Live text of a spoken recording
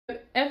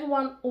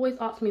everyone always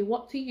asks me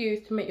what to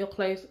use to make your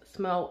clothes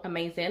smell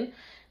amazing,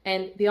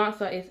 and the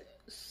answer is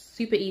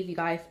super easy,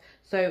 guys.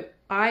 So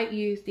I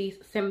use these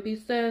scent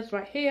boosters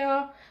right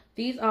here.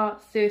 These are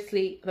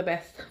seriously the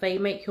best. They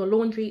make your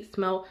laundry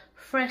smell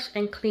fresh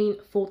and clean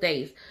for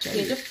days.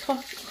 You just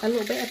toss a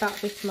little bit, about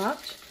this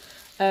much,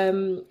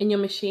 in your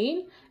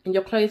machine, and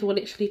your clothes will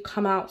literally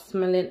come out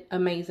smelling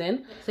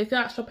amazing. So if you're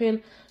out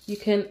shopping, you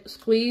can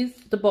squeeze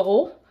the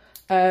bottle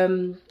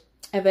and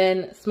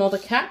then smell the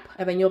cap,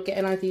 and then you'll get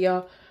an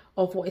idea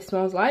of what it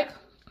smells like.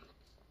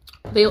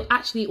 They'll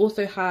actually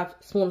also have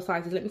smaller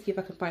sizes. Let me see if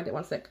I can find it,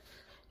 one sec.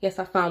 Yes,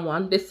 I found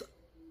one. This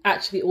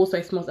actually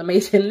also smells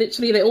amazing.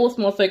 Literally, they all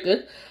smell so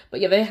good.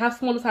 But yeah, they have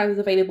smaller sizes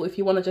available if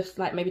you want to just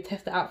like maybe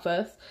test it out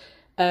first,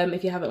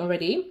 if you haven't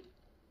already.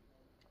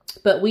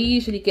 But we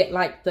usually get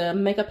like the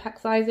mega pack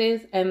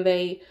sizes, and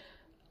they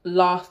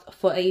last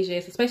for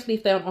ages, especially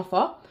if they're on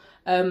offer.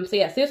 So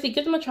yeah, seriously,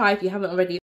 give them a try if you haven't already.